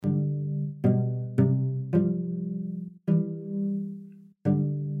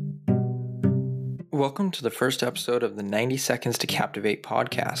Welcome to the first episode of the 90 Seconds to Captivate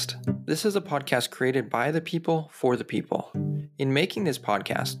podcast. This is a podcast created by the people for the people. In making this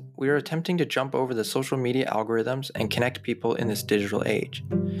podcast, we are attempting to jump over the social media algorithms and connect people in this digital age.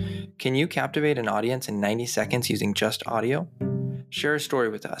 Can you captivate an audience in 90 seconds using just audio? Share a story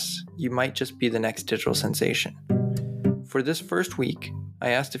with us. You might just be the next digital sensation. For this first week, I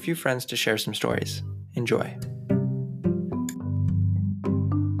asked a few friends to share some stories. Enjoy.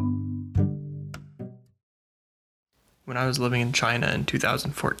 When I was living in China in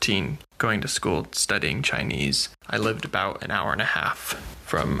 2014, going to school studying Chinese, I lived about an hour and a half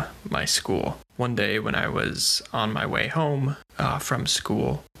from my school. One day when I was on my way home from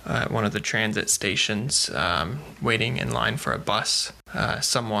school at one of the transit stations, waiting in line for a bus,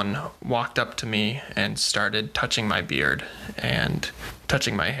 someone walked up to me and started touching my beard and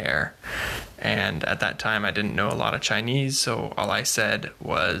touching my hair. And at that time, I didn't know a lot of Chinese, so all I said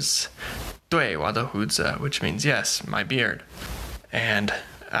was 对，我的胡子, which means yes, my beard. And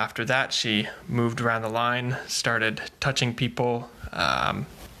after that, she moved around the line, started touching people,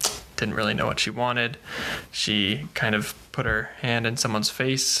 didn't really know what she wanted. She kind of put her hand in someone's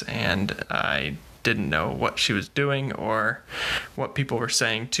face, and I didn't know what she was doing or what people were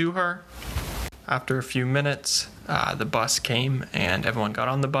saying to her. After a few minutes, the bus came and everyone got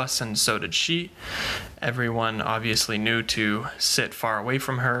on the bus, and so did she. Everyone obviously knew to sit far away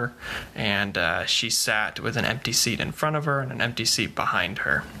from her, and she sat with an empty seat in front of her and an empty seat behind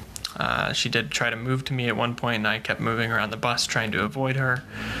her. She did try to move to me at one point, and I kept moving around the bus trying to avoid her.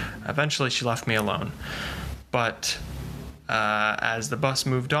 Eventually, she left me alone. But as the bus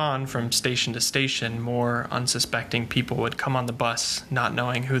moved on from station to station, more unsuspecting people would come on the bus, not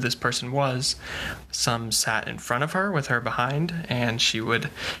knowing who this person was. Some sat in front of her with her behind, and she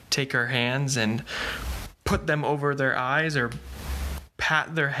would take her hands and put them over their eyes or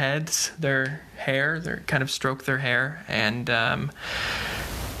pat their heads, their hair, kind of stroke their hair, and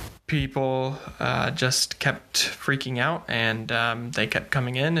people just kept freaking out, and they kept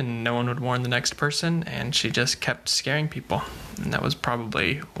coming in, and no one would warn the next person, and she just kept scaring people. And that was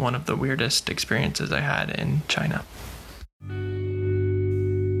probably one of the weirdest experiences I had in China.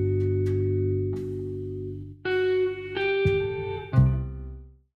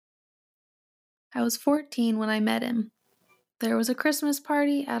 I was 14 when I met him. There was a Christmas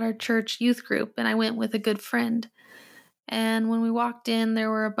party at our church youth group, and I went with a good friend. And when we walked in, there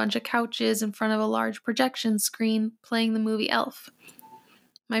were a bunch of couches in front of a large projection screen playing the movie Elf.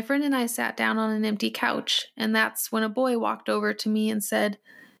 My friend and I sat down on an empty couch, and that's when a boy walked over to me and said,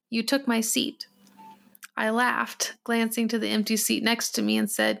 "You took my seat." I laughed, glancing to the empty seat next to me, and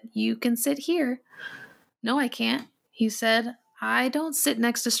said, "You can sit here." "No, I can't," he said. "I don't sit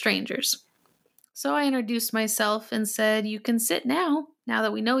next to strangers." So I introduced myself and said, "You can sit now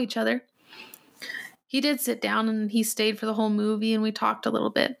that we know each other." He did sit down, and he stayed for the whole movie, and we talked a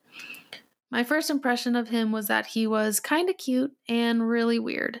little bit. My first impression of him was that he was kind of cute and really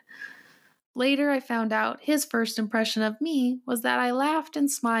weird. Later, I found out his first impression of me was that I laughed and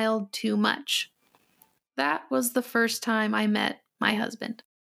smiled too much. That was the first time I met my husband.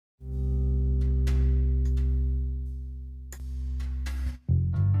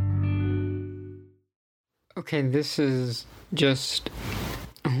 Okay, this is just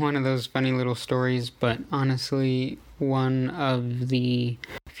one of those funny little stories, but honestly, one of the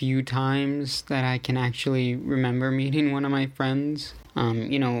few times that I can actually remember meeting one of my friends.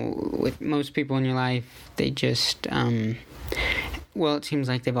 With most people in your life, they just, it seems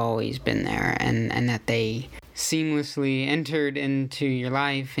like they've always been there, and that they seamlessly entered into your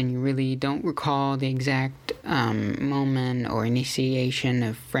life, and you really don't recall the exact moment or initiation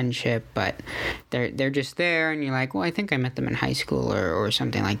of friendship, but they're just there, and you're like, well, I think I met them in high school or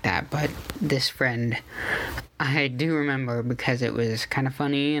something like that. But this friend, I do remember because it was kind of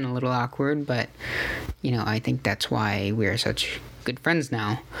funny and a little awkward, but I think that's why we're such good friends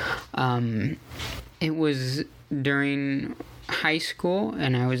now. It was during high school,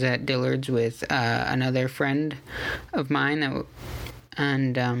 and I was at Dillard's with another friend of mine,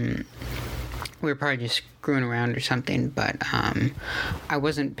 and we were probably just screwing around or something, but I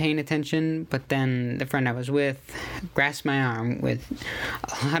wasn't paying attention. But then the friend I was with grasped my arm with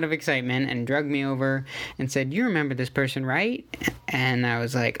a lot of excitement and drugged me over and said, "You remember this person, right?" And I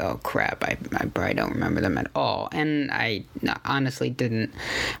was like, oh crap, I probably don't remember them at all. And I honestly didn't.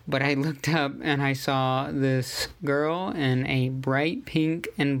 But I looked up and I saw this girl in a bright pink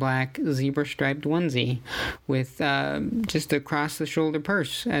and black zebra striped onesie with just a across the shoulder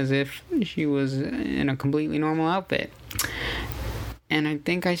purse, as if she was in a completely normal outfit. And I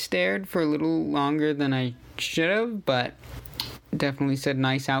think I stared for a little longer than I should have, but definitely said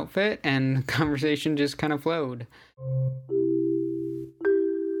nice outfit, and the conversation just kind of flowed.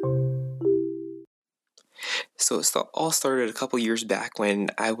 So it all started a couple years back when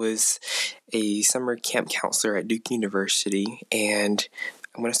I was a summer camp counselor at Duke University, and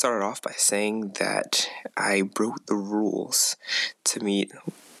I'm going to start it off by saying that I broke the rules to meet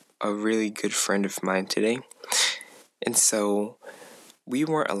a really good friend of mine today. And so we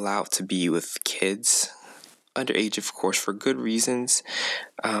weren't allowed to be with kids, underage of course, for good reasons.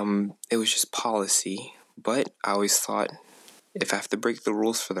 It was just policy, but I always thought, if I have to break the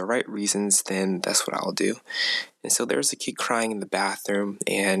rules for the right reasons, then that's what I'll do. And so there was a kid crying in the bathroom,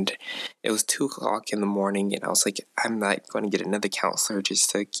 and it was 2 o'clock in the morning, and I was like, I'm not going to get another counselor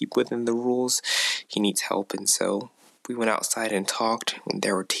just to keep within the rules. He needs help. And so we went outside and talked, and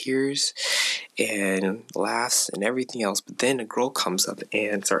there were tears and laughs and everything else. But then a girl comes up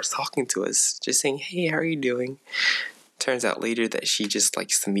and starts talking to us, just saying, hey, how are you doing? Turns out later that she just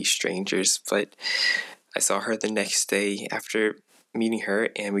likes to meet strangers, but I saw her the next day after meeting her,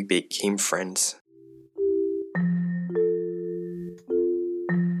 and we became friends.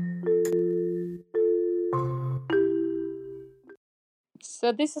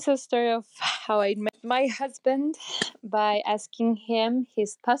 So this is a story of how I met my husband by asking him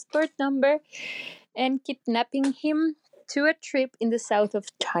his passport number and kidnapping him to a trip in the south of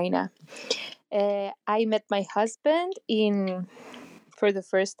China. I met my husband for the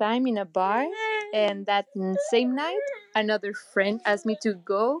first time in a bar, and that same night another friend asked me to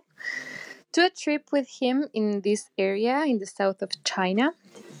go to a trip with him in this area in the south of China,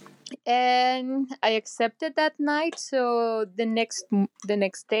 and I accepted that night. So the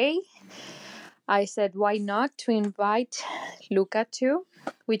next day I said, why not, to invite Luca too,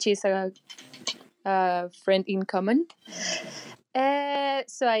 which is a friend in common.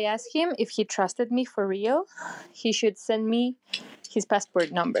 So I asked him if he trusted me for real, he should send me his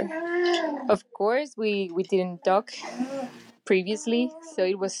passport number. Of course, we didn't talk previously, so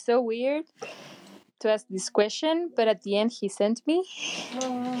it was so weird to ask this question, but at the end he sent me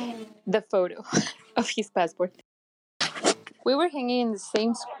the photo of his passport. We were hanging in the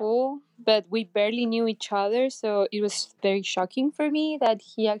same school, but we barely knew each other, so it was very shocking for me that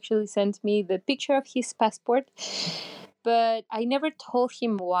he actually sent me the picture of his passport. But I never told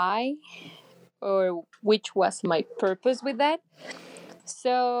him why or which was my purpose with that.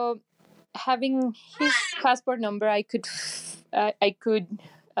 So having his passport number, I could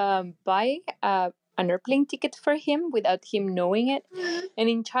buy an airplane ticket for him without him knowing it. And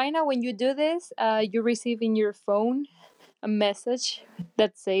in China, when you do this, you receive in your phone a message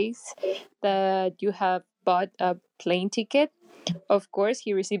that says that you have bought a plane ticket. Of course,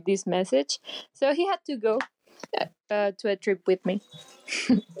 he received this message, so he had to go to a trip with me.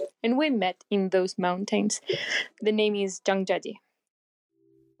 And we met in those mountains. The name is Zhangjiajie.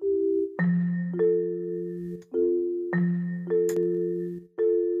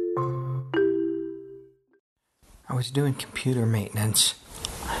 I was doing computer maintenance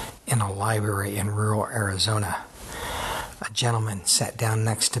in a library in rural Arizona. A gentleman sat down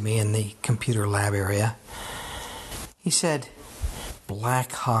next to me in the computer lab area. He said,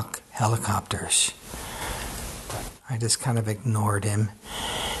 Black Hawk helicopters. I just kind of ignored him.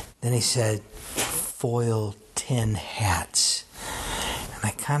 Then he said, foil tin hats. And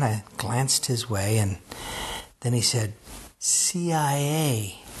I kind of glanced his way, and then he said,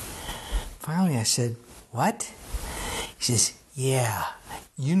 CIA. Finally I said, what? He says, yeah,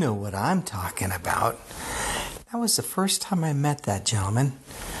 you know what I'm talking about. That was the first time I met that gentleman,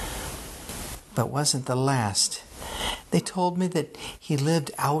 but wasn't the last. They told me that he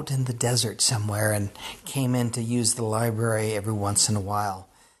lived out in the desert somewhere and came in to use the library every once in a while.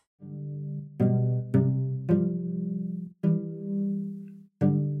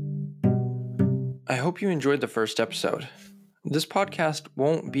 I hope you enjoyed the first episode. This podcast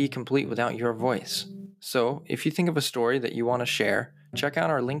won't be complete without your voice. So, if you think of a story that you want to share, check out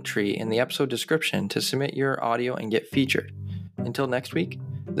our link tree in the episode description to submit your audio and get featured. Until next week,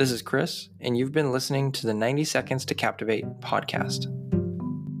 this is Chris, and you've been listening to the 90 Seconds to Captivate podcast.